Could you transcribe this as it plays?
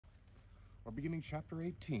We're beginning Chapter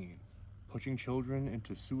 18, Pushing Children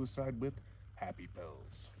into Suicide with Happy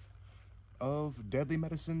Pills. Of Deadly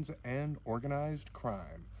Medicines and Organized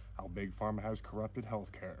Crime, How Big Pharma Has Corrupted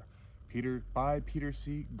Healthcare, by Peter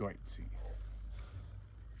C. Goetze.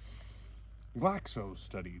 Glaxo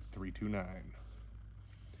Study 329.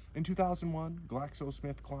 In 2001,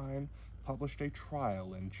 GlaxoSmithKline published a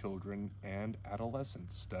trial in children and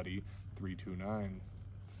adolescents study 329.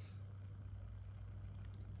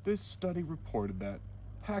 This study reported that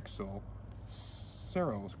Paxil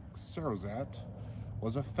Serozat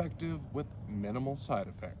was effective with minimal side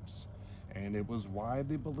effects, and it was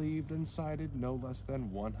widely believed and cited no less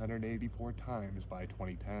than 184 times by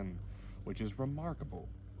 2010, which is remarkable.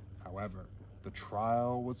 However, the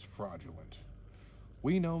trial was fraudulent.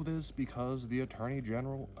 We know this because the Attorney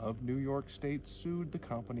General of New York State sued the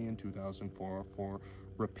company in 2004 for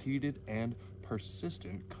repeated and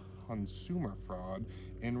persistent consumer fraud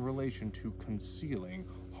in relation to concealing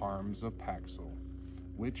harms of Paxil,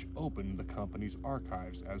 which opened the company's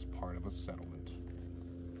archives as part of a settlement.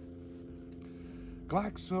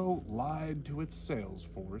 Glaxo lied to its sales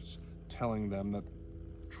force, telling them that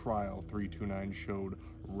Trial 329 showed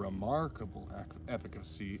remarkable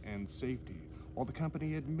efficacy and safety, while the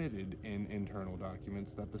company admitted in internal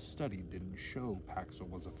documents that the study didn't show Paxil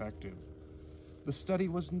was effective. The study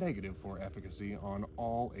was negative for efficacy on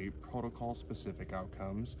all 8 protocol-specific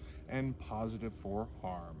outcomes and positive for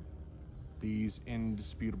harm. These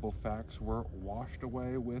indisputable facts were washed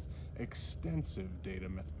away with extensive data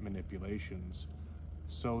manipulations,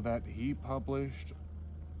 so that he published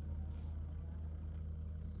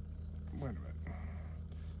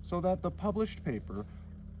so that the published paper,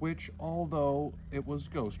 which, although it was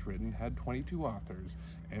ghostwritten, had 22 authors,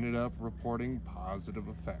 ended up reporting positive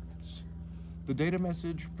effects. The data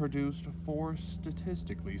message produced 4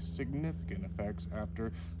 statistically significant effects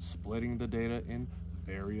after splitting the data in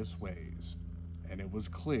various ways, and it was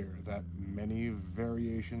clear that many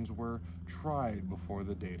variations were tried before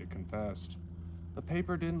the data confessed. The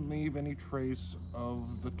paper didn't leave any trace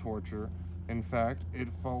of the torture. In fact, it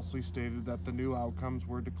falsely stated that the new outcomes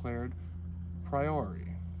were declared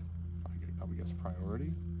priority. I would guess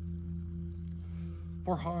priority.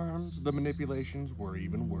 For harms, the manipulations were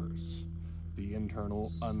even worse. The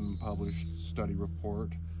internal unpublished study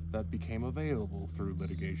report that became available through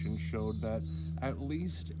litigation showed that at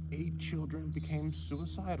least 8 children became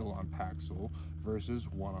suicidal on Paxil versus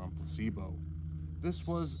 1 on placebo. This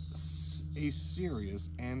was a serious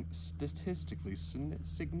and statistically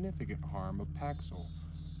significant harm of Paxil.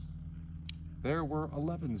 There were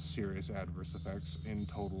 11 serious adverse effects in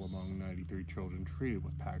total among 93 children treated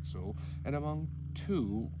with Paxil,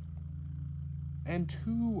 and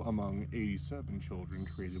 2 among 87 children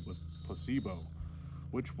treated with placebo,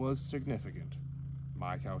 which was significant.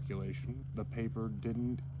 My calculation, the paper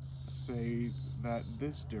didn't say that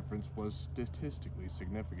this difference was statistically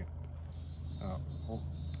significant. I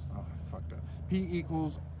fucked up. P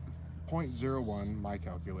equals 0.01, my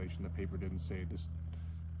calculation. The paper didn't say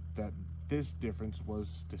that this difference was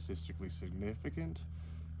statistically significant.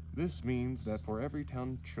 This means that for every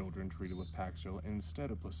 10 children treated with Paxil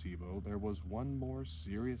instead of placebo, there was 1 more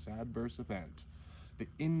serious adverse event. The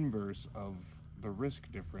inverse of the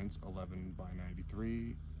risk difference, 11 by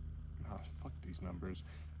 93. Fuck these numbers.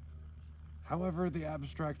 However, the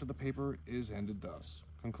abstract of the paper is ended thus.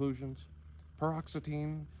 Conclusions.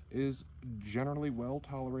 Paroxetine is generally well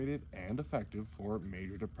tolerated and effective for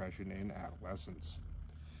major depression in adolescents.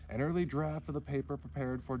 An early draft of the paper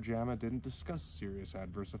prepared for JAMA didn't discuss serious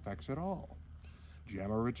adverse effects at all.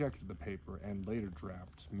 JAMA rejected the paper, and later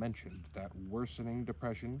drafts mentioned that worsening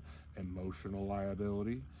depression, emotional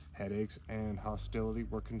liability, headaches, and hostility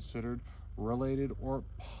were considered related or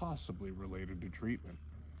possibly related to treatment.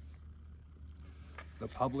 The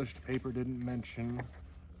published paper didn't mention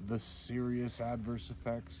the serious adverse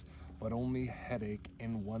effects, but only headache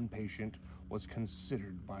in 1 patient was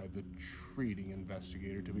considered by the treating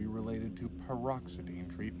investigator to be related to paroxetine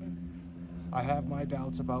treatment. I have my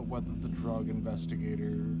doubts about whether the drug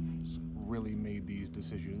investigators really made these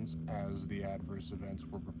decisions, as the adverse events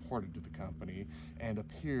were reported to the company and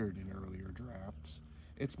appeared in earlier drafts.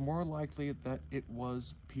 It's more likely that it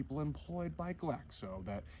was people employed by Glaxo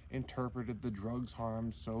that interpreted the drug's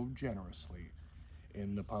harm so generously.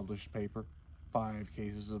 In the published paper, 5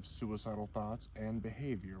 cases of suicidal thoughts and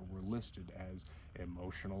behavior were listed as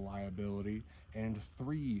emotional liability, and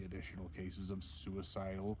 3 additional cases of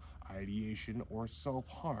suicidal ideation or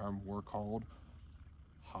self-harm were called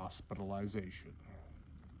hospitalization.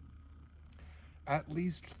 At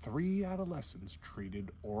least 3 adolescents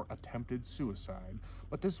treated or attempted suicide,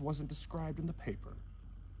 but this wasn't described in the paper.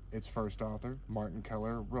 Its first author, Martin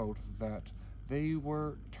Keller, wrote that they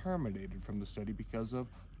were terminated from the study because of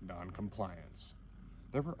non-compliance.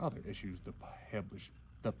 There were other issues the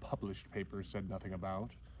published paper said nothing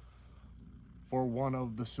about. For one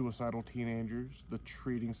of the suicidal teenagers, the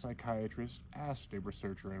treating psychiatrist asked a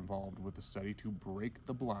researcher involved with the study to break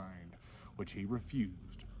the blind, which he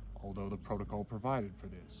refused, although the protocol provided for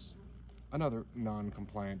this. Another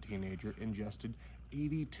non-compliant teenager ingested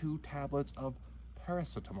 82 tablets of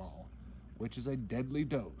paracetamol, which is a deadly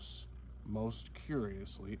dose. Most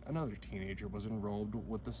curiously, another teenager was enrolled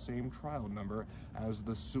with the same trial number as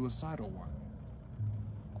the suicidal one.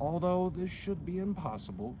 Although this should be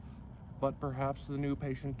impossible, but perhaps the new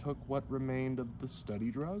patient took what remained of the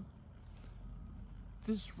study drug?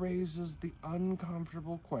 This raises the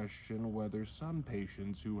uncomfortable question whether some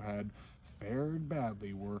patients who had fared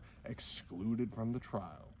badly were excluded from the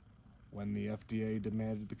trial. When the FDA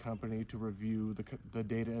demanded the company to review the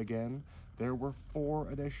data again, there were 4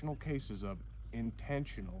 additional cases of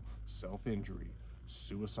intentional self-injury,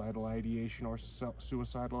 suicidal ideation or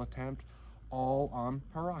suicidal attempt, all on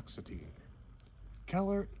paroxetine.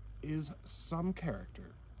 Keller is some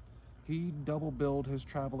character. He double-billed his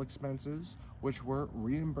travel expenses, which were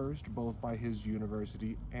reimbursed both by his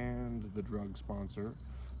university and the drug sponsor.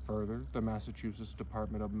 Further, the Massachusetts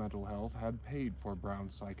Department of Mental Health had paid for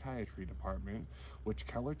Brown's psychiatry department, which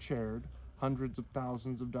Keller chaired, hundreds of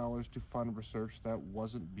thousands of dollars to fund research that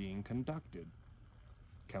wasn't being conducted.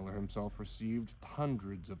 Keller himself received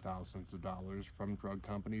hundreds of thousands of dollars from drug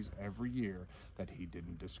companies every year that he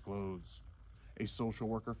didn't disclose. A social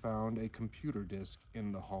worker found a computer disk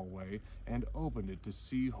in the hallway and opened it to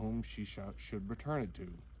see whom she should return it to.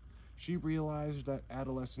 She realized that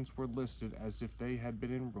adolescents were listed as if they had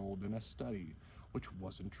been enrolled in a study, which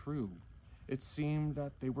wasn't true. It seemed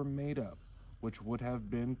that they were made up, which would have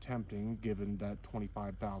been tempting given that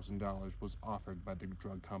 $25,000 was offered by the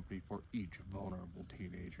drug company for each vulnerable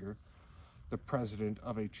teenager. The president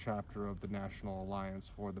of a chapter of the National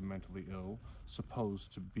Alliance for the Mentally Ill,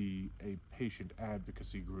 supposed to be a patient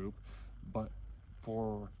advocacy group, but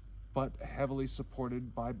heavily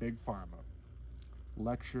supported by Big Pharma,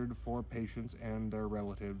 lectured for patients and their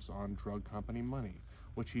relatives on drug company money,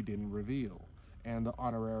 which he didn't reveal, and the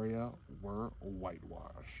honoraria were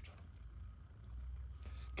whitewashed.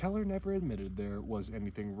 Keller never admitted there was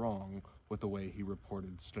anything wrong with the way he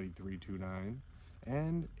reported Study 329,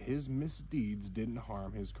 and his misdeeds didn't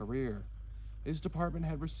harm his career. His department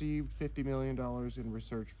had received $50 million in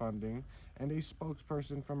research funding, and a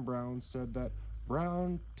spokesperson from Brown said that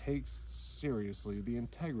Brown takes seriously the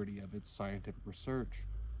integrity of its scientific research.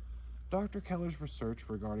 Dr. Keller's research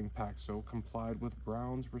regarding Paxil complied with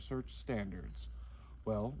Brown's research standards.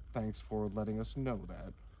 Well, thanks for letting us know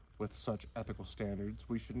that. With such ethical standards,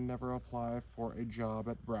 we should never apply for a job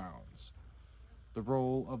at Brown's. The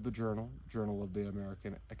role of the Journal of the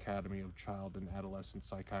American Academy of Child and Adolescent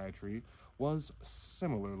Psychiatry, was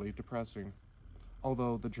similarly depressing.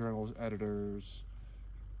 Although the journal's editors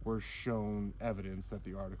were shown evidence that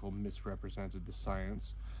the article misrepresented the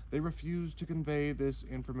science, they refused to convey this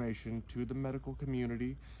information to the medical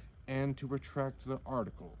community and to retract the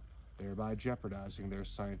article, thereby jeopardizing their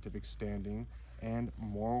scientific standing and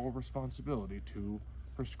moral responsibility to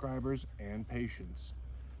prescribers and patients.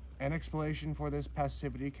 An explanation for this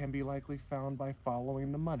passivity can be likely found by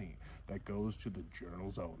following the money that goes to the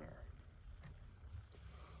journal's owner.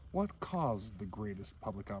 What caused the greatest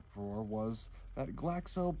public uproar was that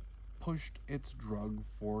Glaxo pushed its drug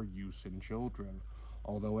for use in children.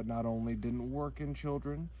 Although it not only didn't work in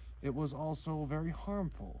children, it was also very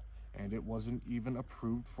harmful, and it wasn't even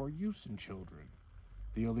approved for use in children.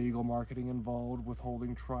 The illegal marketing involved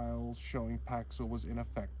withholding trials showing Paxil was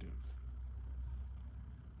ineffective.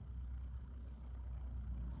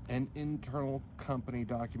 An internal company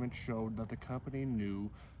document showed that the company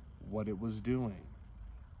knew what it was doing.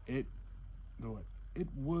 It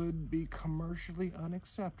would be commercially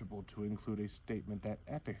unacceptable to include a statement that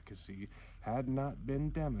efficacy had not been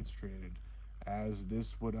demonstrated, as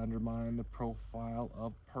this would undermine the profile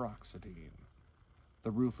of paroxetine.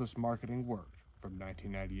 The ruthless marketing worked. From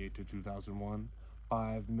 1998 to 2001,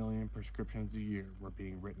 5 million prescriptions a year were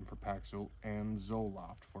being written for Paxil and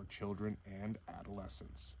Zoloft for children and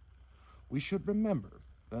adolescents. We should remember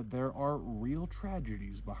that there are real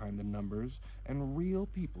tragedies behind the numbers and real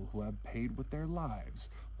people who have paid with their lives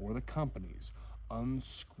for the company's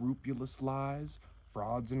unscrupulous lies,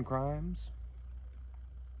 frauds, and crimes.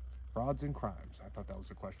 Frauds and crimes. I thought that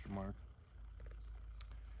was a question mark.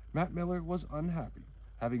 Matt Miller was unhappy.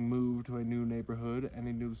 Having moved to a new neighborhood and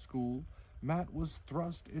a new school, Matt was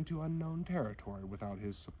thrust into unknown territory without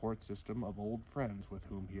his support system of old friends with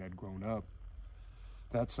whom he had grown up.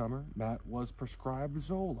 That summer, Matt was prescribed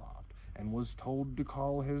Zoloft and was told to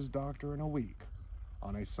call his doctor in a week.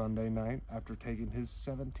 On a Sunday night, after taking his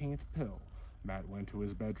 17th pill, Matt went to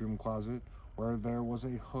his bedroom closet where there was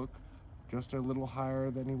a hook just a little higher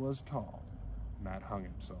than he was tall. Matt hung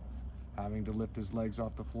himself, having to lift his legs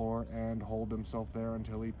off the floor and hold himself there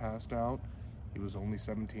until he passed out. He was only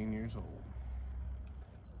 17 years old.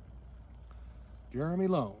 Jeremy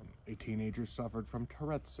Lone, a teenager, suffered from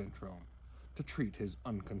Tourette's syndrome. To treat his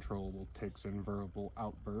uncontrollable tics and verbal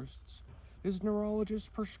outbursts, his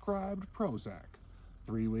neurologist prescribed Prozac.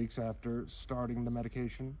 3 weeks after starting the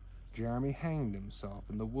medication, Jeremy hanged himself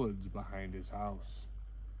in the woods behind his house.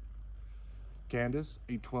 Candace,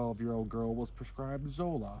 a 12-year-old girl, was prescribed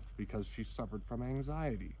Zoloft because she suffered from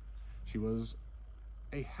anxiety. She was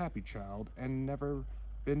a happy child and never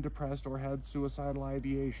been depressed or had suicidal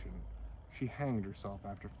ideation. She hanged herself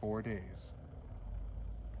after 4 days.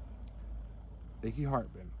 Vicky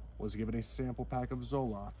Hartman was given a sample pack of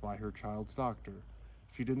Zoloft by her child's doctor.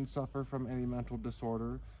 She didn't suffer from any mental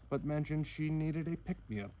disorder, but mentioned she needed a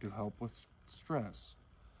pick-me-up to help with stress.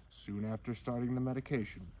 Soon after starting the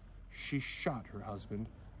medication, she shot her husband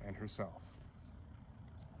and herself.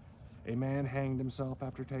 A man hanged himself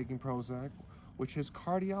after taking Prozac, which his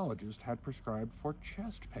cardiologist had prescribed for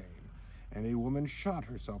chest pain, and a woman shot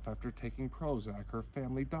herself after taking Prozac her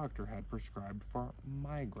family doctor had prescribed for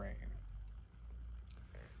migraine.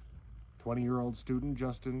 20-year-old student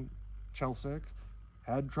Justin Chelsek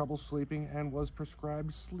had trouble sleeping and was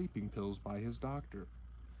prescribed sleeping pills by his doctor.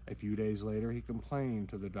 A few days later, he complained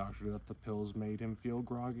to the doctor that the pills made him feel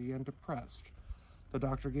groggy and depressed. The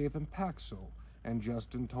doctor gave him Paxil, and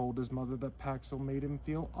Justin told his mother that Paxil made him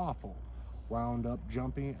feel awful, wound up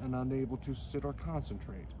jumping and unable to sit or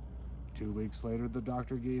concentrate. 2 weeks later, the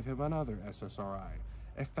doctor gave him another SSRI,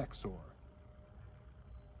 Effexor,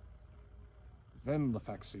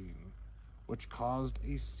 venlafaxine, which caused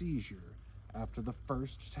a seizure after the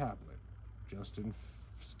first tablet. Justin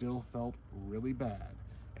still felt really bad,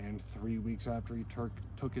 and 3 weeks after he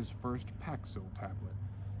took his first Paxil tablet,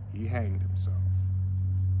 he hanged himself.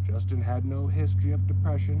 Justin had no history of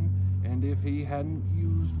depression, and if he hadn't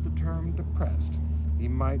used the term depressed, he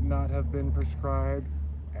might not have been prescribed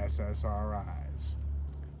SSRIs.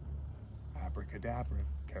 Abracadabra,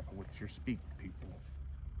 careful with your speak, people.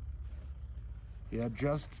 He had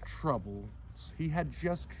just trouble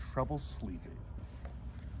sleeping.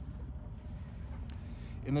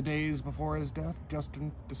 In the days before his death,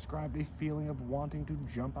 Justin described a feeling of wanting to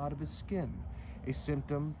jump out of his skin, a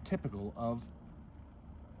symptom typical of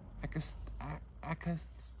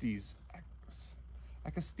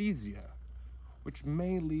akathisia, which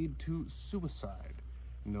may lead to suicide.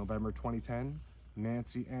 In November 2010,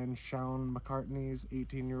 Nancy and Shawn McCartney's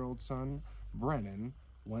 18-year-old son, Brennan,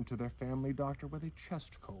 went to their family doctor with a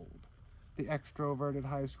chest cold. The extroverted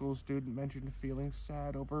high school student mentioned feeling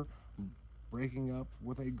sad over breaking up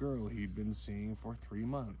with a girl he'd been seeing for 3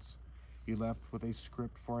 months. He left with a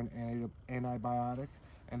script for an antibiotic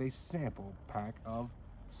and a sample pack of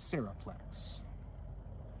Seraplex.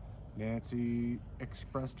 Nancy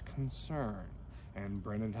expressed concern, and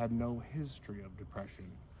Brennan had no history of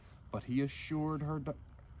depression, but he assured her the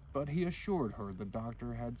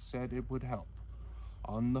doctor had said it would help.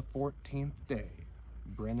 On the 14th day,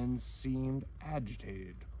 Brennan seemed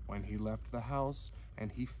agitated when he left the house,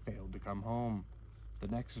 and he failed to come home. The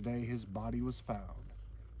next day, his body was found.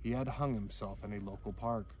 He had hung himself in a local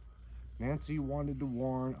park. Nancy wanted to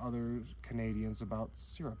warn other Canadians about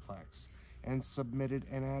Seraplex and submitted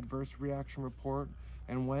an adverse reaction report,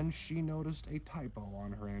 and when she noticed a typo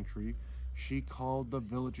on her entry, she called the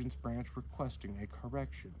Vigilance branch requesting a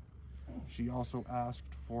correction. She also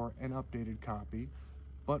asked for an updated copy,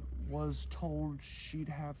 but was told she'd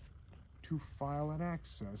have to file an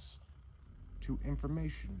access to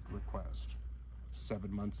information request.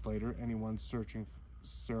 7 months later, anyone searching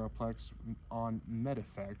Seraplex on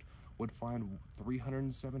MedEffect would find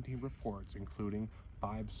 317 reports, including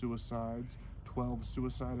 5 suicides, 12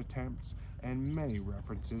 suicide attempts, and many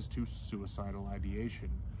references to suicidal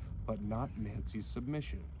ideation, but not Nancy's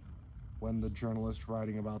submission. When the journalist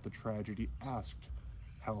writing about the tragedy asked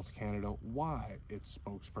Health Canada why its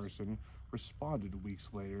spokesperson responded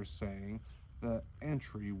weeks later saying the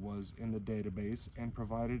entry was in the database and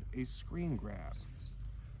provided a screen grab.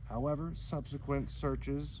 However, subsequent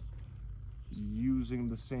searches using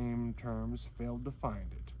the same terms failed to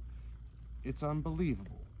find it. It's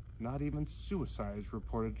unbelievable. Not even suicides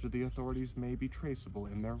reported to the authorities may be traceable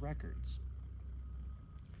in their records.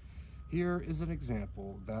 Here is an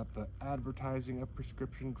example that the advertising of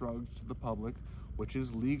prescription drugs to the public, which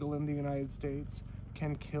is legal in the United States,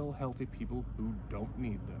 can kill healthy people who don't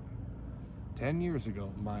need them. 10 years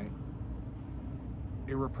ago, my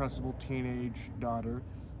irrepressible teenage daughter,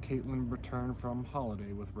 Caitlin, returned from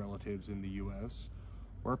holiday with relatives in the U.S.,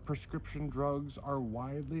 where prescription drugs are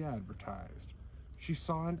widely advertised. She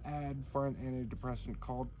saw an ad for an antidepressant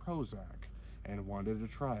called Prozac and wanted to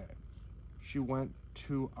try it. She went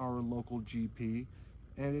to our local GP,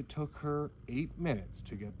 and it took her 8 minutes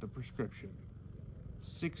to get the prescription.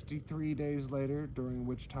 63 days later, during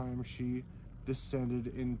which time she descended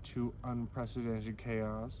into unprecedented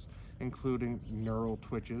chaos, including neural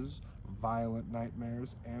twitches, violent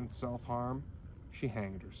nightmares, and self-harm, she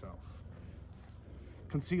hanged herself.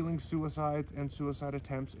 Concealing suicides and suicide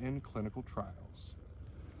attempts in clinical trials.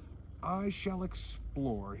 I shall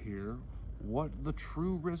explore here what the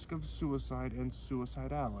true risk of suicide and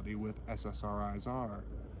suicidality with SSRIs are.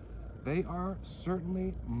 They are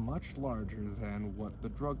certainly much larger than what the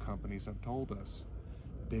drug companies have told us.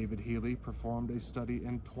 David Healy performed a study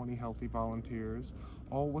in 20 healthy volunteers,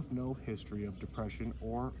 all with no history of depression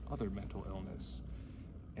or other mental illness.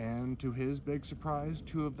 And to his big surprise,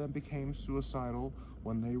 2 of them became suicidal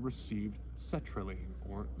when they received sertraline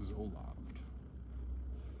or Zoloft.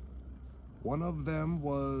 One of them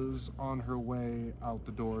was on her way out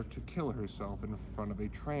the door to kill herself in front of a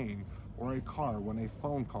train or a car when a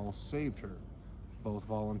phone call saved her. Both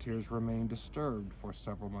volunteers remained disturbed for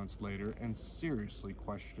several months later and seriously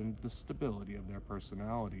questioned the stability of their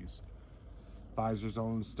personalities. Pfizer's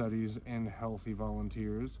own studies in healthy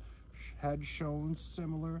volunteers had shown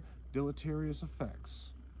similar deleterious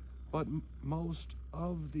effects, but most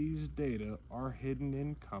of these data are hidden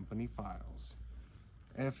in company files.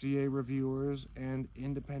 FDA reviewers and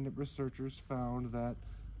independent researchers found that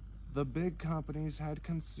the big companies had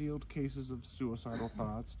concealed cases of suicidal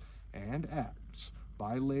thoughts and acts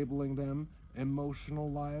by labeling them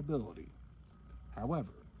emotional liability.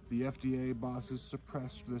 However, the FDA bosses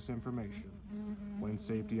suppressed this information. When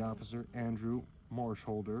Safety Officer Andrew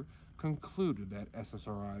Marshholder concluded that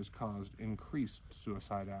SSRIs caused increased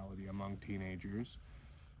suicidality among teenagers,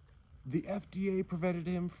 the FDA prevented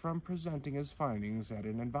him from presenting his findings at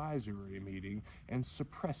an advisory meeting and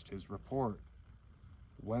suppressed his report.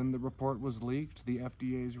 When the report was leaked, the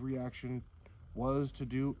FDA's reaction was to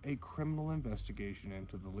do a criminal investigation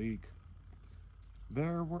into the leak.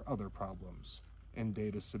 There were other problems. In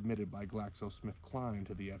data submitted by GlaxoSmithKline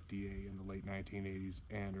to the FDA in the late 1980s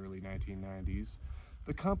and early 1990s,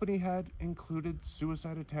 the company had included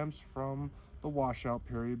suicide attempts from the washout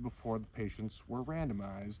period before the patients were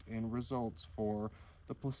randomized in results for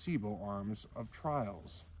the placebo arms of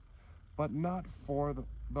trials, but not for the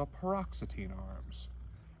paroxetine arms.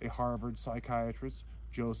 A Harvard psychiatrist,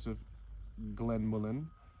 Joseph Glenmullen,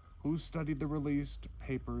 who studied the released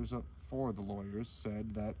papers for the lawyers,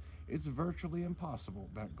 said that it's virtually impossible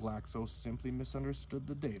that Glaxo simply misunderstood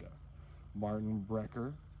the data. Martin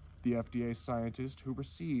Brecker, the FDA scientist who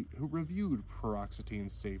reviewed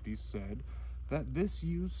paroxetine's safety, said that this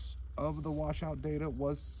use of the washout data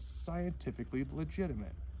was scientifically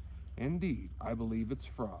legitimate. Indeed, I believe it's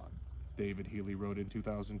fraud. David Healy wrote in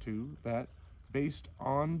 2002 that, based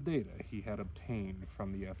on data he had obtained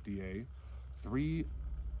from the FDA, 3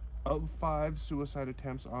 of 5 suicide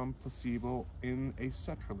attempts on placebo in a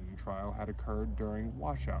sertraline trial had occurred during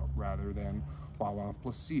washout rather than while on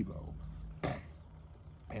placebo,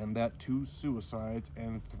 and that 2 suicides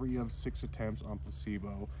and 3 of 6 attempts on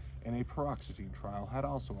placebo in a paroxetine trial had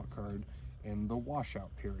also occurred in the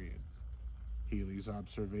washout period. Healy's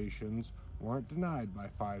observations weren't denied by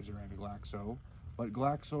Pfizer and Glaxo, but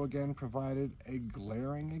Glaxo again provided a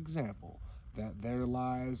glaring example that their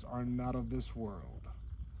lies are not of this world.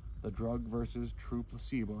 The drug versus true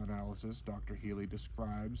placebo analysis Dr. Healy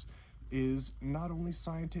describes is not only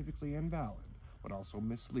scientifically invalid, but also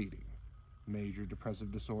misleading. Major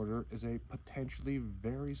depressive disorder is a potentially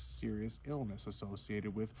very serious illness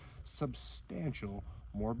associated with substantial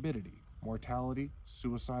morbidity, mortality,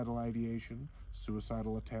 suicidal ideation,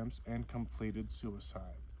 suicidal attempts, and completed suicide.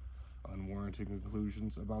 Unwarranted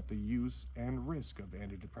conclusions about the use and risk of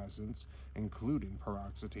antidepressants, including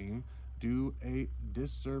paroxetine, do a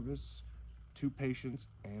disservice to patients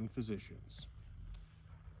and physicians.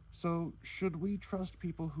 So, should we trust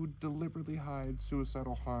people who deliberately hide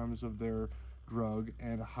suicidal harms of their drug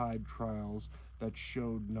and hide trials that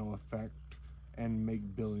showed no effect and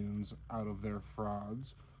make billions out of their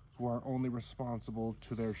frauds, who are only responsible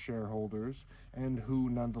to their shareholders and who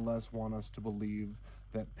nonetheless want us to believe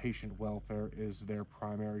that patient welfare is their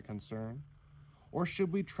primary concern? Or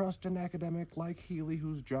should we trust an academic like Healy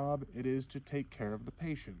whose job it is to take care of the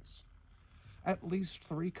patients? At least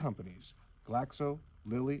 3 companies, Glaxo,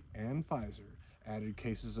 Lilly, and Pfizer, added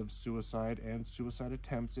cases of suicide and suicide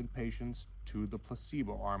attempts in patients to the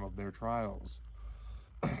placebo arm of their trials.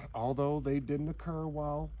 Although they didn't occur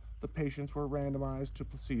while the patients were randomized to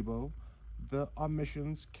placebo, the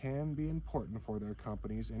omissions can be important for their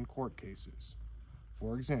companies in court cases.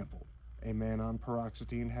 For example, a man on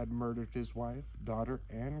paroxetine had murdered his wife, daughter,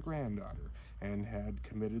 and granddaughter and had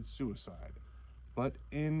committed suicide. But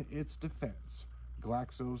in its defense,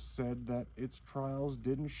 Glaxo said that its trials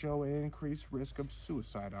didn't show an increased risk of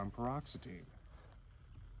suicide on paroxetine.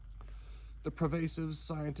 The pervasive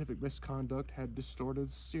scientific misconduct had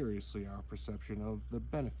distorted seriously our perception of the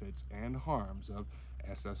benefits and harms of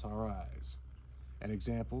SSRIs. An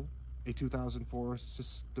example, a 2004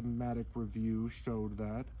 systematic review showed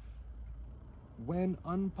that when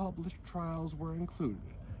unpublished trials were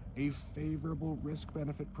included, a favorable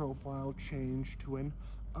risk-benefit profile changed to an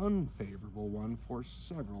unfavorable one for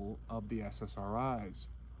several of the SSRIs.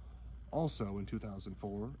 Also in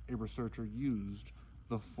 2004, a researcher used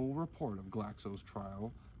the full report of Glaxo's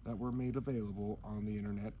trial that were made available on the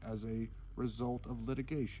internet as a result of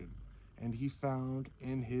litigation, and he found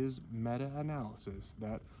in his meta-analysis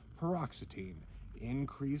that paroxetine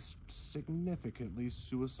increased significantly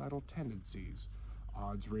suicidal tendencies,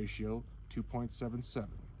 odds ratio 2.77,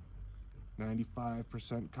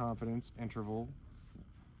 95% confidence interval,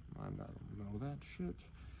 I don't know that shit.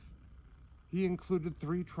 He included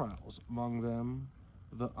 3 trials, among them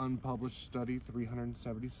the unpublished study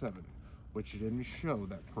 377, which didn't show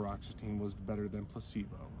that paroxetine was better than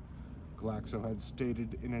placebo. Glaxo had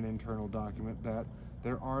stated in an internal document that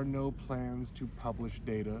there are no plans to publish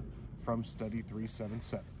data from study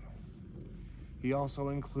 377. He also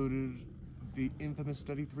included the infamous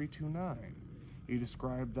study 329. He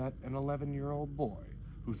described that an 11-year-old boy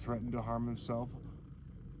who threatened to harm himself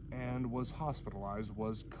and was hospitalized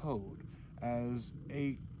was coded as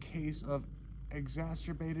a case of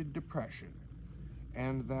exacerbated depression,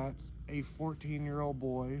 and that a 14-year-old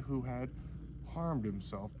boy who had harmed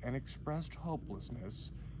himself and expressed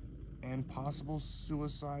hopelessness and possible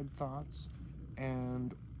suicide thoughts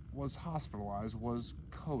and was hospitalized was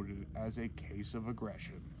coded as a case of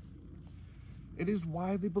aggression. It is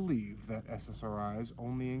widely believed that SSRIs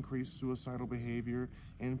only increase suicidal behavior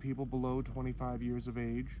in people below 25 years of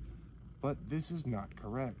age, but this is not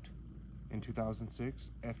correct. In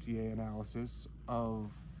 2006, FDA analysis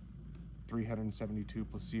of 372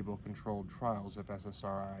 placebo-controlled trials of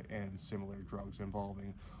SSRI and similar drugs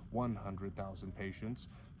involving 100,000 patients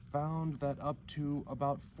found that up to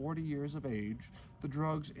about 40 years of age, the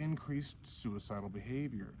drugs increased suicidal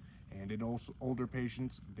behavior, and in older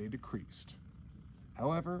patients, they decreased.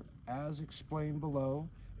 However, as explained below,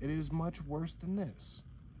 it is much worse than this.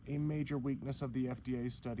 A major weakness of the FDA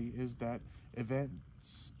study is that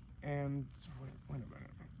events and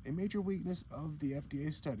A major weakness of the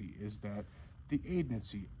FDA study is that the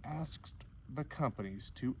agency asked the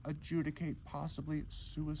companies to adjudicate possibly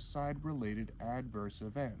suicide-related adverse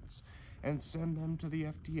events and send them to the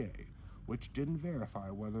FDA, which didn't verify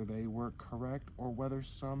whether they were correct or whether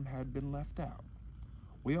some had been left out.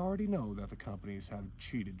 We already know that the companies have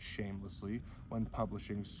cheated shamelessly when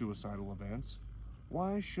publishing suicidal events.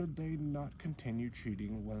 Why should they not continue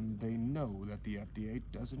cheating when they know that the FDA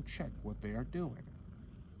doesn't check what they are doing?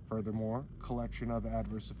 Furthermore, collection of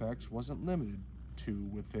adverse effects wasn't limited to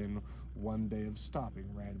within 1 day of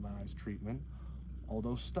stopping randomized treatment,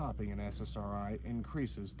 although stopping an SSRI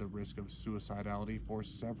increases the risk of suicidality for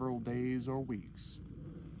several days or weeks.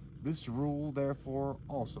 This rule, therefore,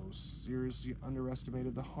 also seriously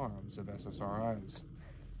underestimated the harms of SSRIs.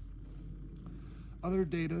 Other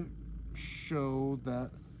data show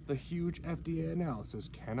that the huge FDA analysis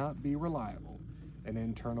cannot be reliable. An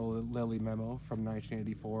internal Lilly memo from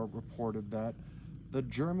 1984 reported that the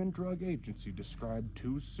German drug agency described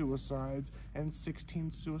 2 suicides and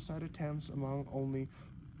 16 suicide attempts among only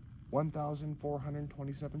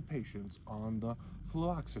 1,427 patients on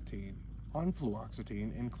fluoxetine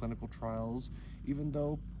in clinical trials, even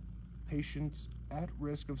though patients at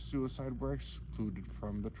risk of suicide were excluded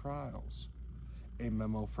from the trials. A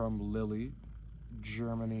memo from Lilly,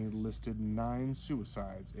 Germany listed 9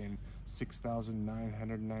 suicides in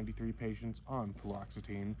 6,993 patients on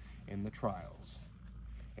fluoxetine in the trials.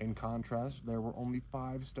 In contrast, there were only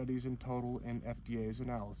 5 studies in total in FDA's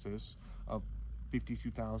analysis of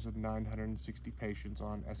 52,960 patients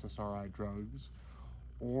on SSRI drugs,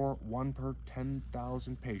 or 1 per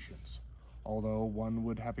 10,000 patients, although one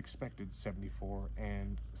would have expected 74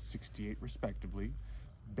 and 68 respectively.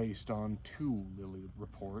 based on 2 Lilly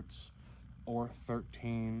reports, or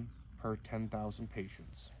 13 per 10,000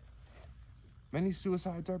 patients. Many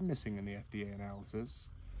suicides are missing in the FDA analysis.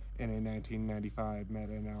 In a 1995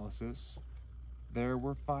 meta-analysis, there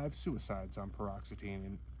were 5 suicides on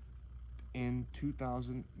paroxetine in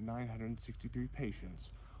 2,963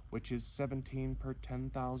 patients, which is 17 per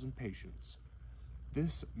 10,000 patients.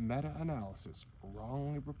 This meta-analysis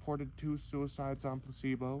wrongly reported 2 suicides on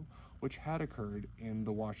placebo, which had occurred in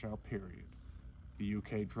the washout period. The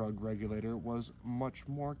UK drug regulator was much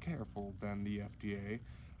more careful than the FDA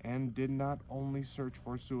and did not only search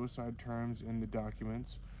for suicide terms in the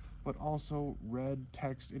documents, but also read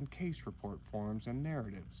text in case report forms and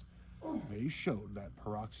narratives. They showed that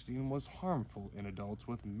paroxetine was harmful in adults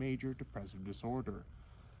with major depressive disorder.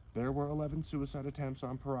 There were 11 suicide attempts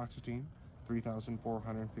on paroxetine,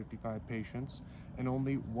 3,455 patients, and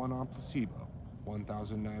only 1 on placebo,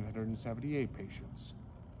 1,978 patients.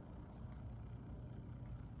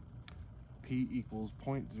 P equals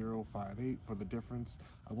 0.058 for the difference.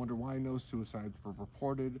 I wonder why no suicides were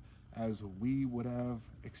reported, as we would have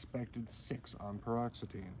expected 6 on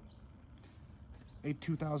paroxetine. A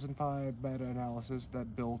 2005 meta-analysis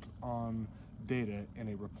that built on data in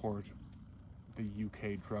a report the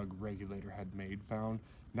UK drug regulator had made found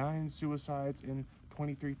 9 suicides in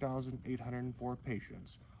 23,804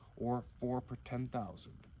 patients, or 4 per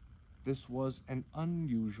 10,000. This was an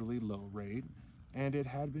unusually low rate, and it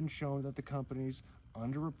had been shown that the companies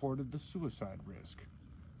underreported the suicide risk.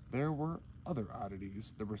 There were other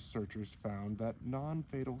oddities. The researchers found that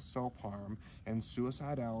non-fatal self-harm and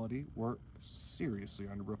suicidality were seriously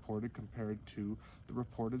underreported compared to the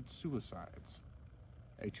reported suicides.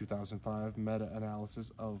 A 2005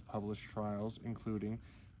 meta-analysis of published trials, including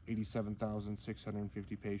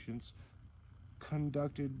 87,650 patients,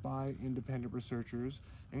 conducted by independent researchers,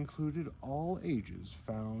 included all ages,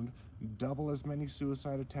 found double as many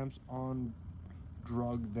suicide attempts on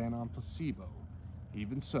drug than on placebo.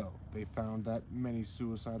 Even so, they found that many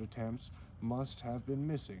suicide attempts must have been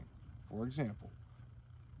missing. For example,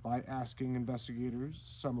 by asking investigators,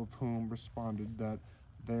 some of whom responded that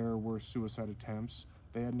there were suicide attempts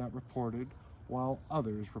they had not reported, while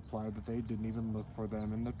others replied that they didn't even look for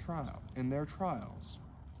them in their trials.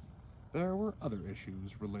 There were other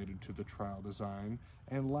issues related to the trial design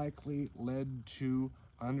and likely led to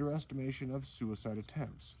underestimation of suicide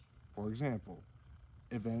attempts. For example,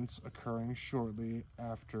 events occurring shortly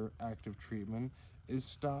after active treatment is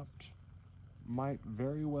stopped might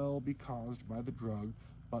very well be caused by the drug,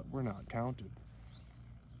 but were not counted.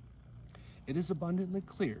 It is abundantly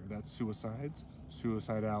clear that suicides,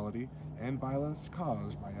 suicidality, and violence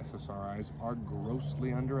caused by SSRIs are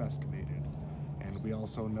grossly underestimated, and we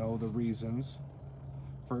also know the reasons.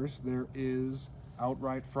 First, there is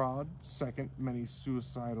outright fraud. Second, many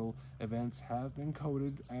suicidal events have been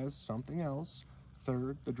coded as something else.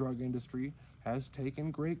 Third, the drug industry has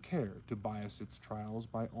taken great care to bias its trials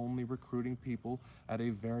by only recruiting people at a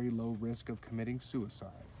very low risk of committing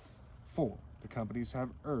suicide. 4, the companies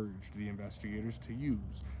have urged the investigators to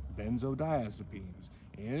use benzodiazepines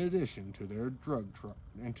in addition to their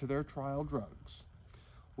trial drugs,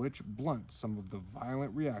 which blunt some of the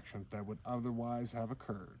violent reactions that would otherwise have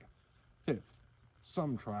occurred. 5th,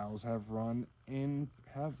 some trials have run-in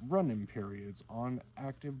periods on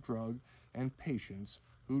active drug, and patients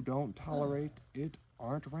who don't tolerate it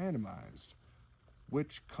aren't randomized,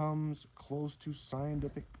 which comes close to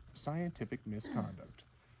scientific misconduct,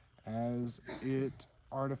 as it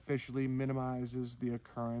artificially minimizes the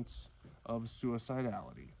occurrence of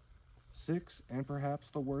suicidality. 6, and perhaps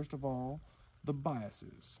the worst of all, the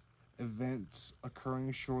biases. Events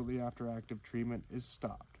occurring shortly after active treatment is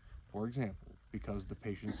stopped. For example, because the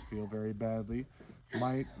patients feel very badly,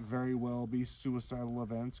 might very well be suicidal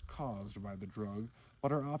events caused by the drug,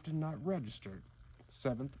 but are often not registered.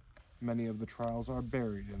 7th, many of the trials are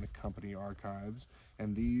buried in the company archives,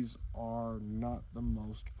 and these are not the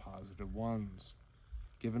most positive ones.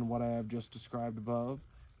 Given what I have just described above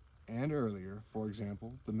and earlier, for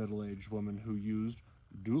example, the middle-aged woman who used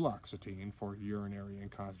duloxetine for urinary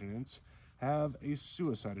incontinence, have a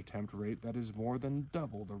suicide attempt rate that is more than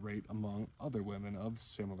double the rate among other women of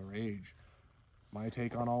similar age. My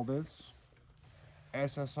take on all this?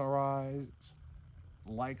 SSRIs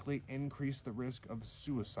likely increase the risk of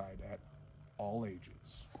suicide at all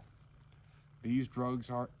ages. These drugs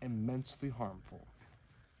are immensely harmful.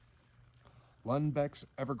 Lundbeck's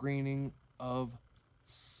evergreening of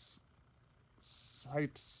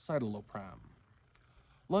citalopram.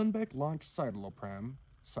 Lundbeck launched citalopram,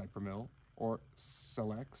 Cypramil, or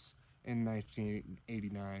Celex, in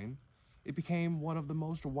 1989, It became one of the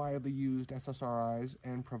most widely used SSRIs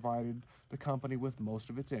and provided the company with most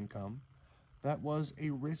of its income. That was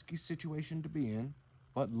a risky situation to be in,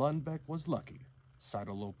 but Lundbeck was lucky.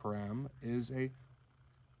 Citalopram is a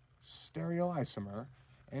stereoisomer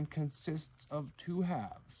and consists of two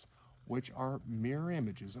halves, which are mirror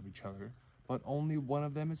images of each other, but only one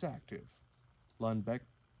of them is active. Lundbeck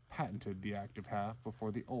patented the active half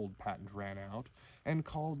before the old patent ran out and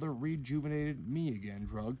called the rejuvenated Me Again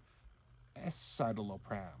drug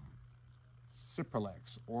escitalopram,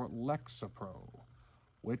 Cipralex, or Lexapro,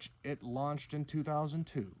 which it launched in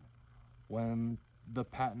 2002. When the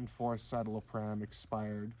patent for citalopram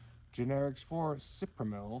expired, generics for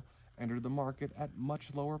Cipramil entered the market at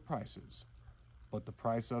much lower prices, but the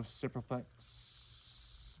price of Cipralex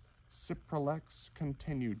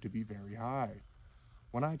continued to be very high.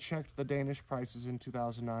 When I checked the Danish prices in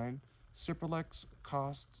 2009, Cipralex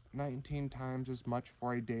costs 19 times as much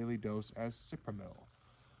for a daily dose as Cipramil.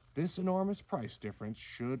 This enormous price difference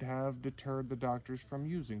should have deterred the doctors from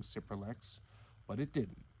using Cipralex, but it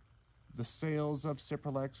didn't. The sales of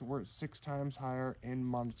Cipralex were 6 times higher in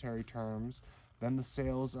monetary terms than the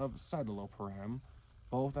sales of citalopram,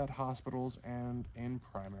 both at hospitals and in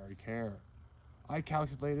primary care. I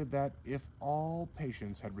calculated that if all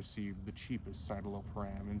patients had received the cheapest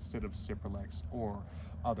citalopram instead of Cipralex or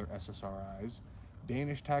other SSRIs,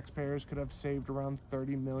 Danish taxpayers could have saved around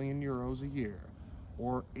 30 million euros a year,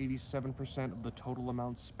 or 87% of the total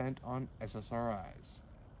amount spent on SSRIs.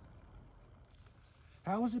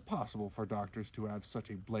 How is it possible for doctors to have such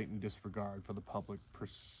a blatant disregard for the public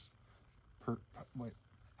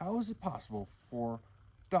How is it possible for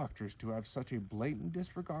doctors to have such a blatant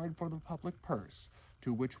disregard for the public purse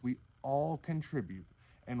to which we all contribute,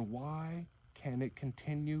 and why can it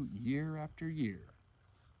continue year after year?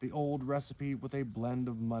 The old recipe with a blend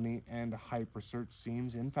of money and hype research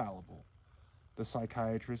seems infallible. The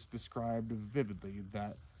psychiatrist described vividly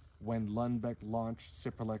that when Lundbeck launched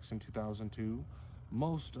Cipralex in 2002,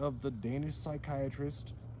 most of the Danish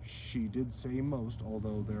psychiatrists, she did say most,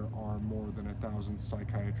 although there are more than 1,000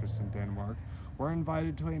 psychiatrists in Denmark, were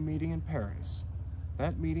invited to a meeting in Paris.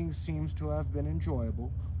 That meeting seems to have been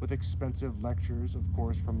enjoyable, with expensive lectures, of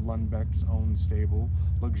course, from Lundbeck's own stable,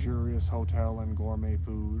 luxurious hotel and gourmet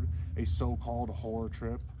food, a so-called horror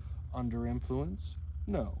trip. Under influence?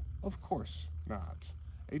 No, of course not.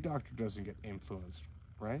 A doctor doesn't get influenced,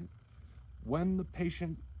 right? When the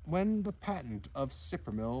patent of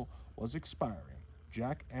Cipramil was expiring,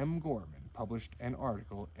 Jack M. Gorman published an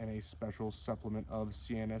article in a special supplement of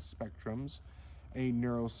CNS Spectrums, a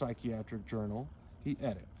neuropsychiatric journal he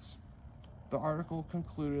edits. The article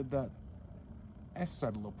concluded that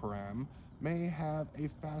escitalopram may have a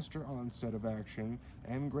faster onset of action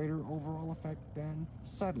and greater overall effect than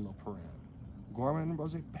citalopram. Gorman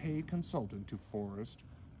was a paid consultant to Forrest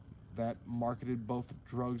that marketed both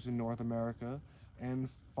drugs in North America, and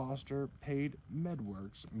Foster paid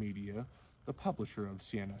MedWorks Media, the publisher of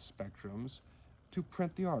CNS Spectrums, to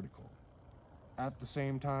print the article. At the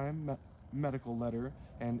same time, Medical Letter,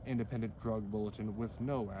 an independent drug bulletin with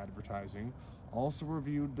no advertising, also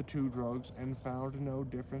reviewed the two drugs and found no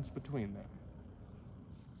difference between them.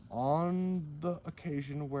 On the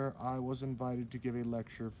occasion where I was invited to give a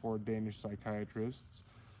lecture for Danish psychiatrists,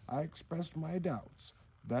 I expressed my doubts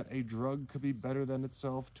that a drug could be better than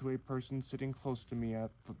itself to a person sitting close to me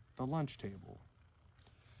at the lunch table.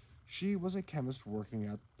 She was a chemist working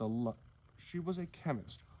at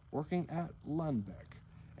Lundbeck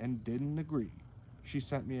and didn't agree. She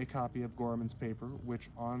sent me a copy of Gorman's paper,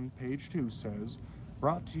 which on page 2 says,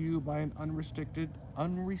 "Brought to you by an unrestricted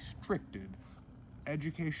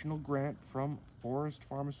educational grant from Forest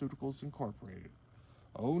Pharmaceuticals Incorporated."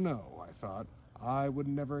 Oh no, I thought, I would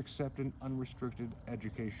never accept an unrestricted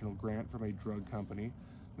educational grant from a drug company,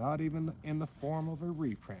 not even in the form of a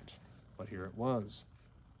reprint. But here it was.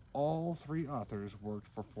 All 3 authors worked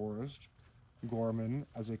for Forrest, Gorman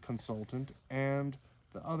as a consultant, and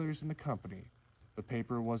the others in the company. The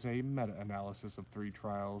paper was a meta-analysis of 3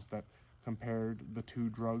 trials that compared the 2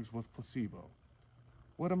 drugs with placebo.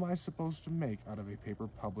 What am I supposed to make out of a paper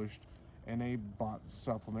published in a bought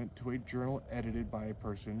supplement to a journal edited by a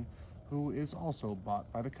person who is also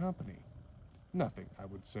bought by the company? Nothing, I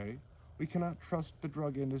would say. We cannot trust the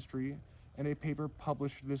drug industry, and a paper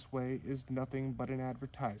published this way is nothing but an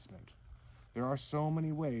advertisement. There are so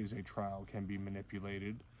many ways a trial can be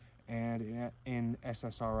manipulated, and in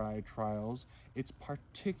SSRI trials, it's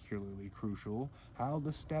particularly crucial how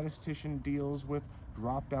the statistician deals with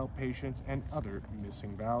dropped-out patients and other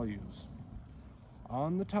missing values.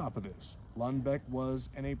 On the top of this, Lundbeck was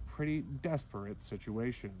in a pretty desperate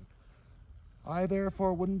situation. I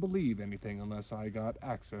therefore wouldn't believe anything unless I got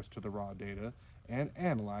access to the raw data and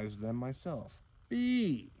analyzed them myself.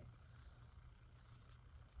 B.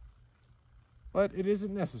 But it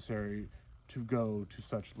isn't necessary to go to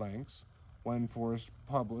such lengths. When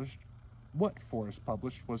what Forrest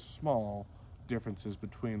published was small differences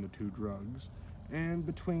between the two drugs and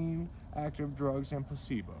between active drugs and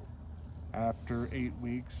placebo. After 8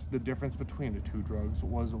 weeks, the difference between the two drugs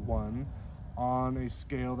was 1 on a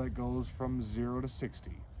scale that goes from 0 to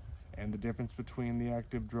 60, and the difference between the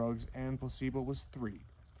active drugs and placebo was 3.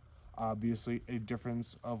 Obviously, a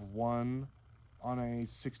difference of 1 on a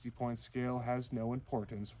 60-point scale has no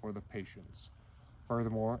importance for the patients.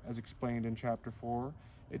 Furthermore, as explained in Chapter 4,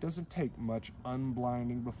 it doesn't take much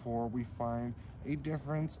unblinding before we find a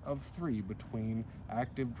difference of 3 between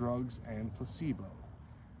active drugs and placebo,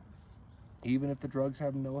 even if the drugs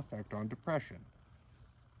have no effect on depression.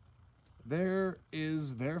 There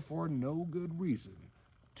is therefore no good reason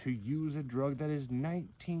to use a drug that is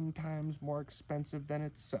 19 times more expensive than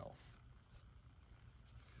itself.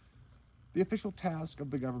 The official task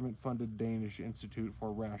of the government-funded Danish Institute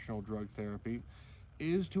for Rational Drug Therapy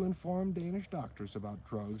is to inform Danish doctors about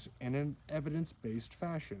drugs in an evidence-based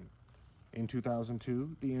fashion. In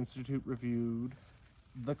 2002, the Institute reviewed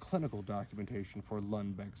the clinical documentation for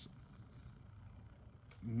Lundbeck's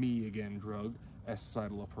Me Again drug,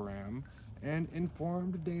 escitalopram, and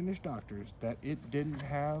informed Danish doctors that it didn't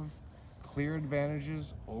have clear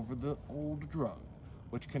advantages over the old drug,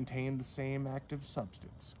 which contained the same active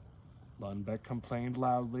substance. Lundbeck complained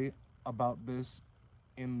loudly about this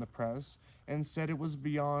in the press and said it was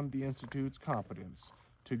beyond the Institute's competence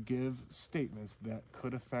to give statements that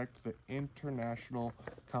could affect the international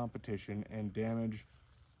competition and damage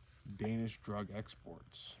Danish drug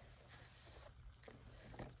exports.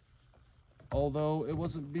 Although it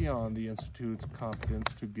wasn't beyond the Institute's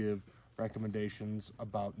competence to give recommendations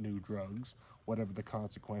about new drugs, whatever the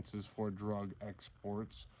consequences for drug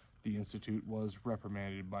exports, the Institute was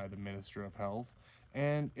reprimanded by the Minister of Health,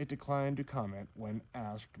 and it declined to comment when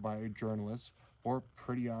asked by a journalist for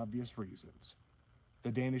pretty obvious reasons.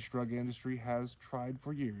 The Danish drug industry has tried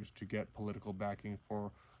for years to get political backing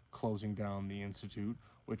for closing down the Institute,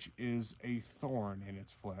 which is a thorn in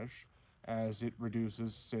its flesh, as it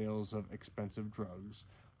reduces sales of expensive drugs,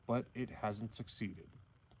 but it hasn't succeeded.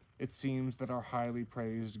 It seems that our highly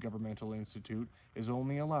praised governmental institute is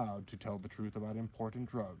only allowed to tell the truth about important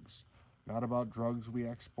drugs, not about drugs we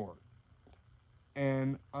export.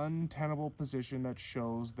 An untenable position that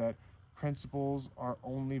shows that principles are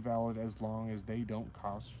only valid as long as they don't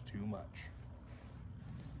cost too much.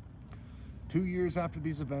 2 years after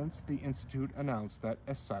these events, the Institute announced that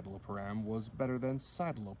escitalopram was better than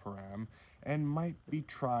citalopram and might be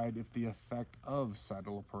tried if the effect of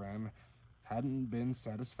citalopram hadn't been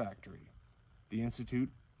satisfactory. The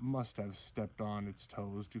Institute must have stepped on its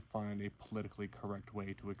toes to find a politically correct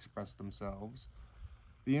way to express themselves.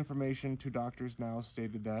 The information to doctors now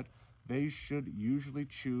stated that they should usually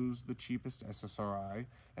choose the cheapest SSRI,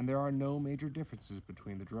 and there are no major differences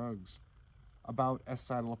between the drugs. About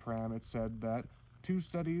escitalopram, it said that 2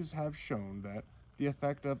 studies have shown that the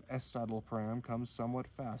effect of escitalopram comes somewhat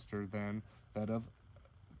faster than that of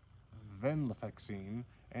venlafaxine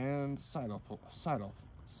and citalopram,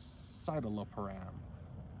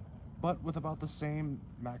 but with about the same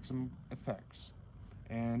maximum effects.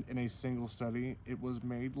 And in a single study, it was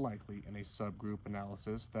made likely in a subgroup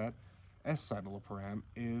analysis that escitalopram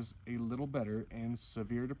is a little better in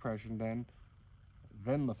severe depression than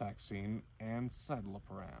venlafaxine and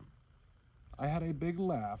citalopram. I had a big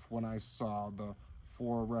laugh when I saw the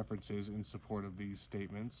 4 references in support of these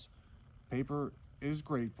statements. Paper is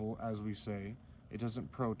grateful, as we say. It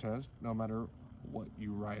doesn't protest, no matter what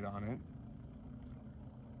you write on it.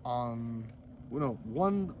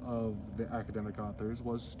 One of the academic authors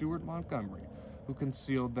was Stuart Montgomery, who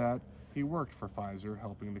concealed that he worked for Pfizer,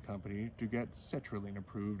 helping the company to get sertraline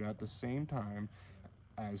approved at the same time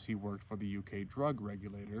as he worked for the UK drug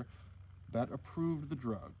regulator that approved the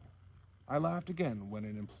drug. I laughed again when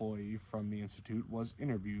an employee from the Institute was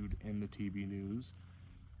interviewed in the TV news.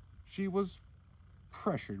 She was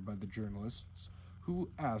pressured by the journalists, who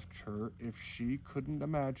asked her if she couldn't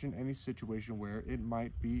imagine any situation where it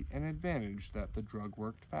might be an advantage that the drug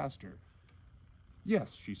worked faster.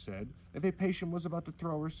 Yes, she said, if a patient was about to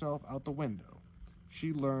throw herself out the window.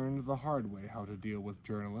 She learned the hard way how to deal with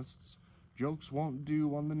journalists. Jokes won't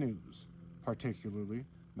do on the news, particularly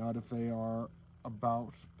not if they are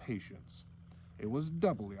about patients. It was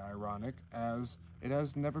doubly ironic, as it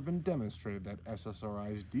has never been demonstrated that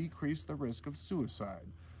SSRIs decrease the risk of suicide.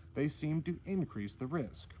 They seem to increase the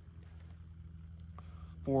risk.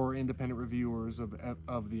 Four independent reviewers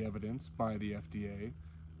of the evidence by the FDA,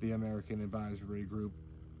 the American Advisory Group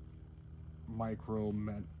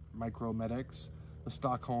Micromedics, the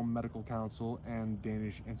Stockholm Medical Council, and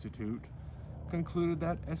Danish Institute, concluded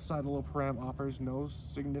that escitalopram offers no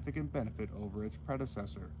significant benefit over its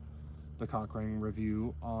predecessor. The Cochrane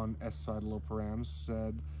review on escitalopram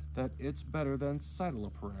said that it's better than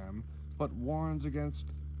citalopram, but warns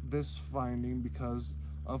against this finding because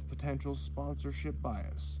of potential sponsorship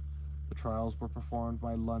bias. The trials were performed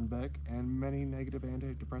by Lundbeck, and many negative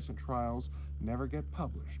antidepressant trials never get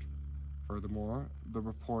published. Furthermore, the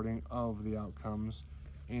reporting of the outcomes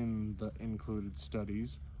in the included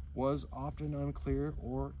studies was often unclear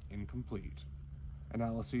or incomplete.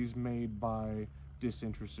 Analyses made by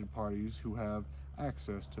disinterested parties who have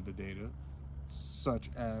access to the data,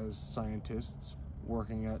 such as scientists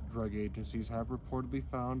working at drug agencies, have reportedly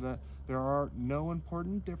found that there are no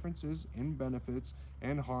important differences in benefits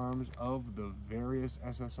and harms of the various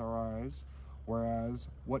SSRIs, whereas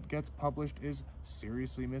what gets published is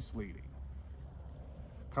seriously misleading.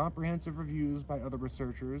 Comprehensive reviews by other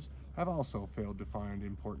researchers have also failed to find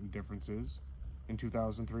important differences. In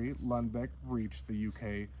 2003, Lundbeck breached the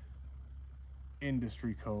UK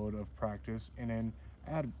industry code of practice in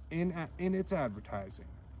its advertising.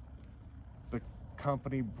 The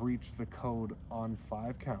company breached the code on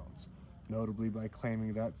 5 counts, notably by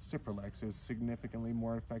claiming that Cipralex is significantly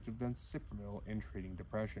more effective than Cipramil in treating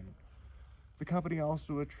depression. The company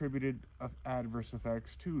also attributed adverse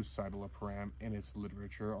effects to citalopram in its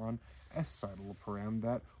literature on escitalopram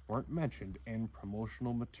that weren't mentioned in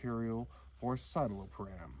promotional material for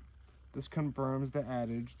citalopram. This confirms the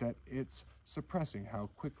adage that it's suppressing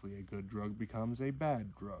how quickly a good drug becomes a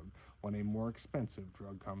bad drug when a more expensive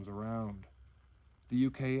drug comes around. The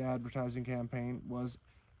UK advertising campaign was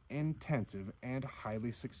intensive and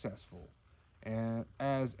highly successful, and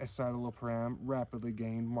as escitalopram rapidly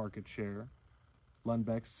gained market share,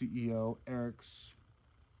 Lundbeck's CEO Erik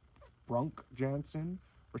Sprunk Jansen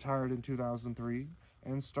retired in 2003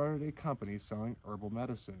 and started a company selling herbal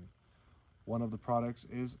medicine. One of the products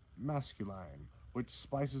is Masculine, which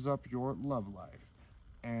spices up your love life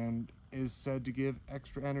and is said to give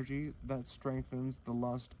extra energy that strengthens the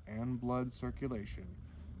lust and blood circulation.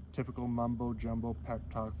 Typical mumbo-jumbo pep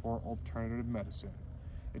talk for alternative medicine.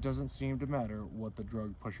 It doesn't seem to matter what the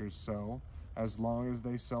drug pushers sell, as long as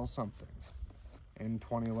they sell something. In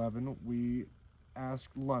 2011, we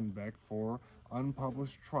asked Lundbeck for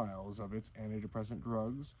unpublished trials of its antidepressant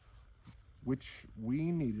drugs, which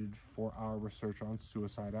we needed for our research on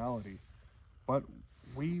suicidality. But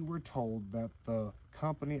we were told that the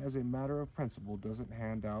company, as a matter of principle, doesn't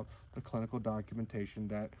hand out the clinical documentation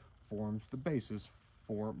that forms the basis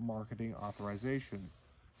for marketing authorization.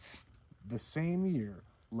 The same year,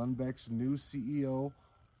 Lundbeck's new CEO,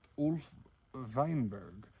 Ulf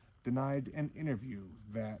Weinberg, denied an interview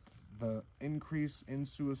that the increase in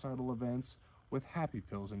suicidal events with happy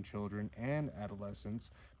pills in children and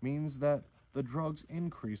adolescents means that the drugs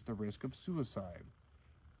increase the risk of suicide.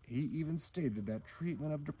 He even stated that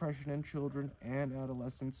treatment of depression in children and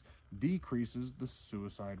adolescents decreases the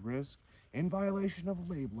suicide risk, in violation of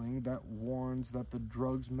labeling that warns that the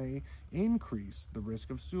drugs may increase the risk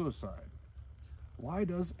of suicide. Why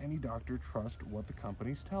does any doctor trust what the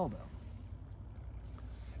companies tell them?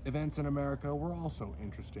 Events in America were also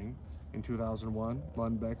interesting. In 2001,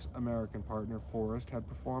 Lundbeck's American partner Forrest had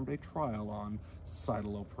performed a trial on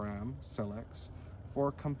citalopram, Celex,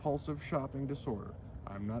 for compulsive shopping disorder.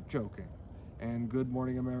 I'm not joking. And Good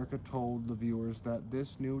Morning America told the viewers that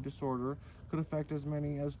this new disorder could affect as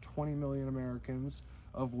many as 20 million Americans,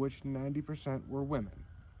 of which 90% were women.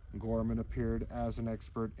 Gorman appeared as an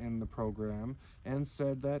expert in the program and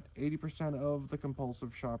said that 80% of the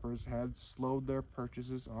compulsive shoppers had slowed their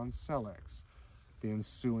purchases on Celex. The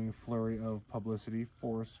ensuing flurry of publicity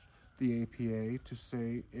forced the APA to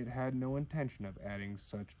say it had no intention of adding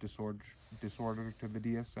such disorder to the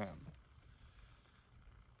DSM.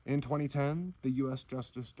 In 2010, the U.S.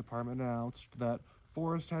 Justice Department announced that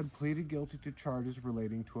Forrest had pleaded guilty to charges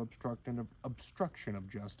relating to obstruction of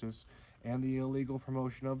justice and the illegal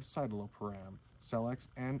promotion of citalopram, Celex,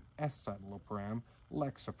 and escitalopram,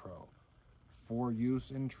 Lexapro, for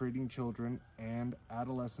use in treating children and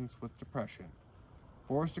adolescents with depression.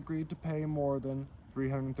 Forrest agreed to pay more than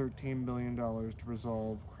 $313 million to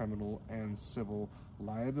resolve criminal and civil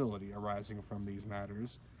liability arising from these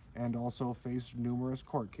matters, and also faced numerous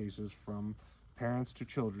court cases from parents to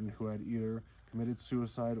children who had either committed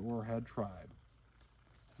suicide or had tried.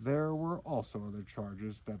 There were also other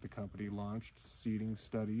charges that the company launched, seeding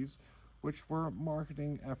studies, which were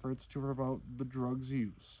marketing efforts to promote the drug's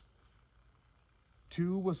use.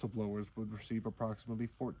 Two whistleblowers would receive approximately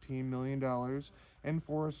 $14 million, and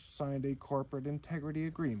Forrest signed a corporate integrity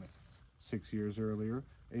agreement. 6 years earlier,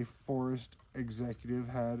 a Forrest executive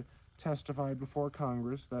had testified before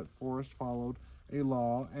Congress that Forrest followed a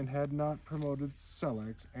law and had not promoted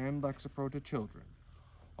Celex and Lexapro to children,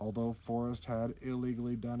 although Forrest had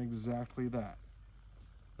illegally done exactly that.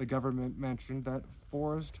 The government mentioned that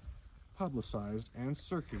Forrest publicized and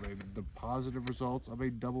circulated the positive results of a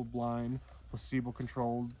double-blind,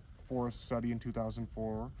 placebo-controlled Forrest study in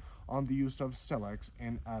 2004 on the use of Celex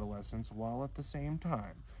in adolescents, while at the same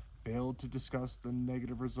time failed to discuss the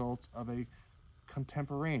negative results of a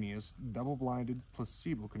contemporaneous, double-blinded,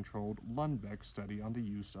 placebo-controlled Lundbeck study on the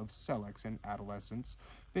use of Celex in adolescents,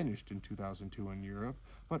 finished in 2002 in Europe,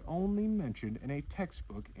 but only mentioned in a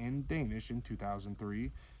textbook in Danish in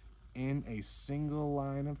 2003 in a single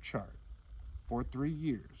line of chart. For 3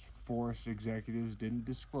 years, Forrest executives didn't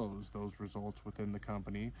disclose those results within the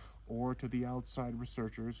company or to the outside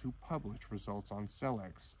researchers who published results on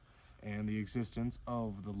Celex, and the existence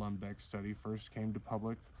of the Lundbeck study first came to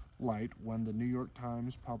public light when the New York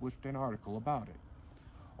Times published an article about it.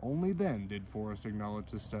 Only then did Forrest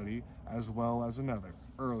acknowledge the study, as well as another,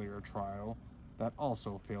 earlier trial that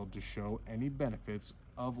also failed to show any benefits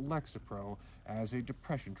of Lexapro as a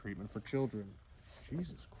depression treatment for children.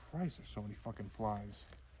 Jesus Christ, there's so many fucking flies.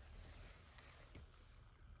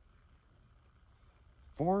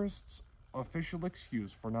 Forrest's official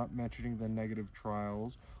excuse for not mentioning the negative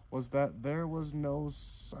trials was that there was no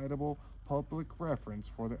citable public reference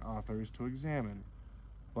for the authors to examine.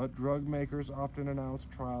 But drug makers often announce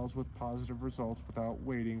trials with positive results without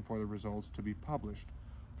waiting for the results to be published.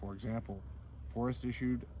 For example, Forrest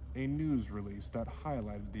issued a news release that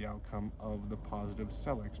highlighted the outcome of the positive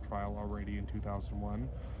Celex trial already in 2001,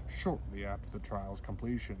 shortly after the trial's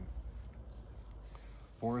completion.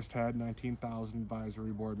 Forrest had 19,000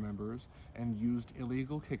 advisory board members and used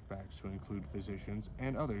illegal kickbacks to include physicians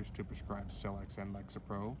and others to prescribe Celex and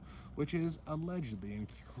Lexapro, which is allegedly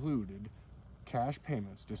included cash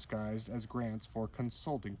payments disguised as grants for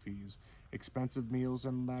consulting fees, expensive meals,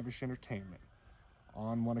 and lavish entertainment.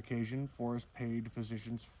 On one occasion, Forrest paid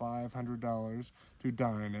physicians $500 to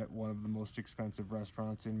dine at one of the most expensive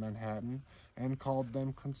restaurants in Manhattan and called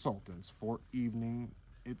them consultants for the evening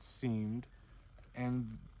it seemed,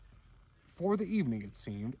 and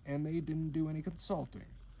they didn't do any consulting.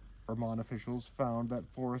 Vermont officials found that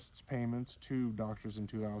Forrest's payments to doctors in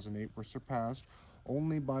 2008 were surpassed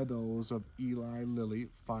only by those of Eli Lilly,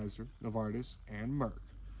 Pfizer, Novartis, and Merck,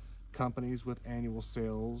 companies with annual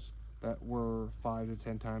sales that were 5 to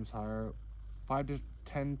 10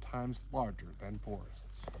 times larger than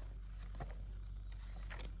Forrest's.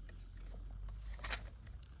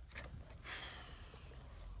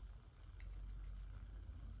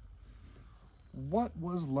 What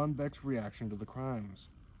was Lundbeck's reaction to the crimes?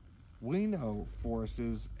 We know Forrest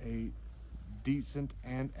is a decent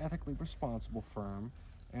and ethically responsible firm,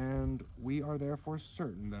 and we are therefore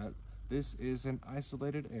certain that this is an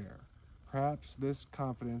isolated error. Perhaps this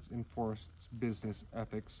confidence in Forrest's business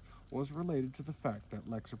ethics was related to the fact that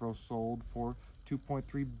Lexapro sold for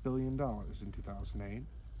 $2.3 billion in 2008.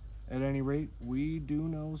 At any rate, we do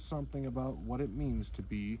know something about what it means to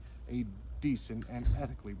be a decent and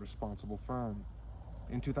ethically responsible firm.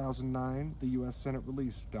 In 2009, the U.S. Senate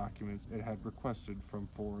released documents it had requested from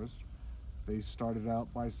Forrest. They started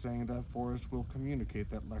out by saying that Forrest will communicate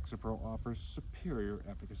that Lexapro offers superior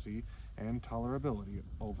efficacy and tolerability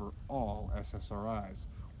over all SSRIs,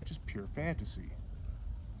 which is pure fantasy.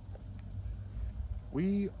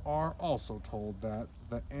 We are also told that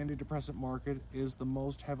the antidepressant market is the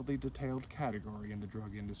most heavily detailed category in the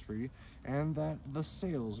drug industry, and that the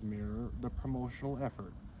sales mirror the promotional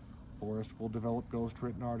effort. Forrest will develop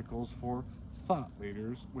ghostwritten articles for thought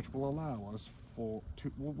leaders, which will allow us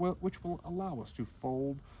to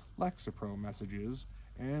fold Lexapro messages,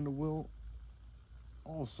 and will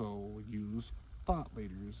also use thought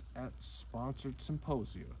leaders at sponsored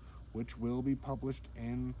symposia, which will be published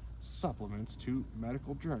in supplements to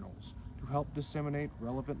medical journals to help disseminate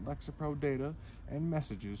relevant Lexapro data and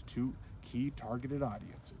messages to key targeted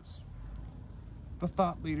audiences. The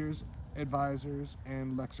thought leaders, advisors,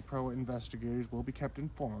 and Lexapro investigators will be kept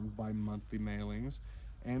informed by monthly mailings,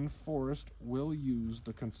 and Forrest will use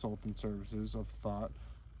the consultant services of thought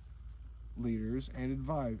leaders and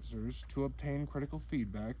advisors to obtain critical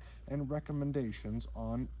feedback and recommendations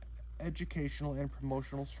on educational and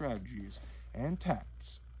promotional strategies and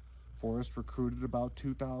tactics. Forrest recruited about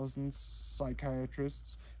 2,000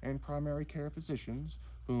 psychiatrists and primary care physicians,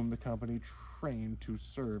 whom the company trained to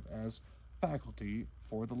serve as faculty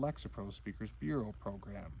for the Lexapro Speakers Bureau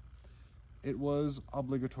program. It was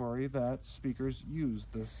obligatory that speakers use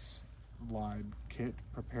this slide kit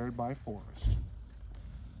prepared by Forrest.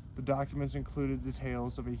 The documents included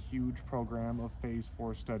details of a huge program of Phase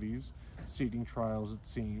 4 studies, seeding trials it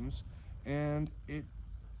seems, and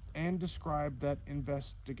described that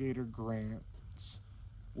investigator grants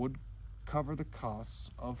would cover the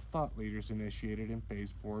costs of thought leaders initiated in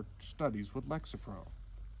Phase 4 studies with Lexapro.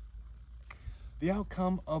 The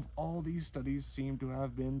outcome of all these studies seemed to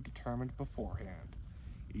have been determined beforehand,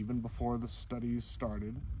 even before the studies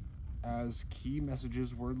started, as key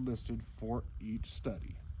messages were listed for each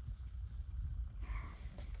study.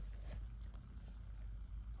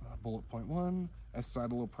 Bullet point 1,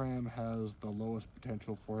 escitalopram has the lowest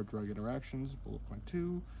potential for drug interactions. Bullet point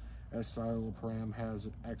 2, escitalopram has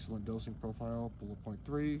an excellent dosing profile. Bullet point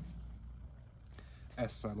 3,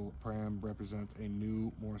 escitalopram represents a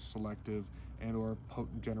new, more selective and/or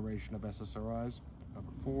potent generation of SSRIs.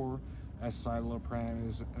 Number 4, escitalopram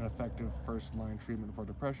is an effective first-line treatment for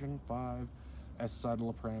depression. 5,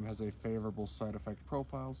 escitalopram has a favorable side effect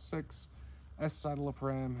profile. 6,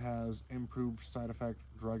 escitalopram has improved side effect,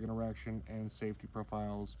 drug interaction, and safety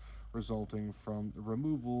profiles resulting from the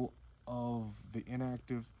removal of the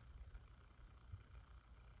inactive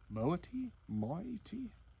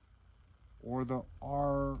moiety or the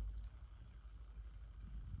R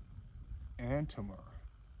enantiomer.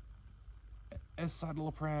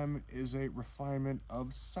 Escitalopram is a refinement of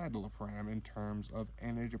citalopram in terms of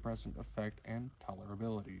antidepressant effect and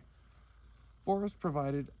tolerability. Forrest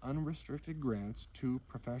provided unrestricted grants to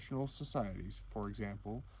professional societies, for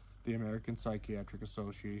example, the American Psychiatric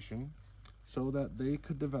Association, so that they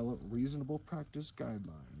could develop reasonable practice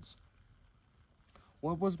guidelines.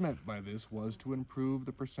 What was meant by this was to improve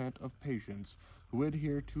the percent of patients who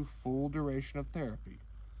adhere to full duration of therapy.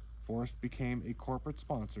 Forrest became a corporate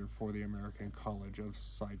sponsor for the American College of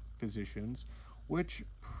Psych Physicians, which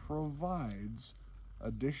provides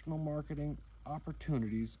additional marketing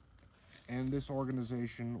opportunities, and this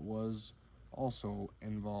organization was also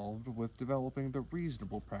involved with developing the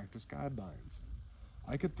reasonable practice guidelines.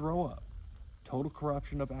 I could throw up. Total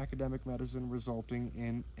corruption of academic medicine resulting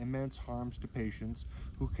in immense harms to patients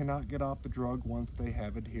who cannot get off the drug once they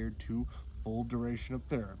have adhered to full duration of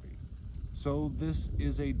therapy. So this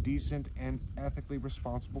is a decent and ethically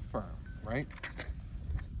responsible firm, right?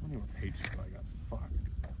 How many more pages do I got? Fuck.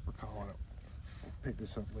 We're calling it. We'll pick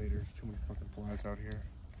this up later. There's too many fucking flies out here.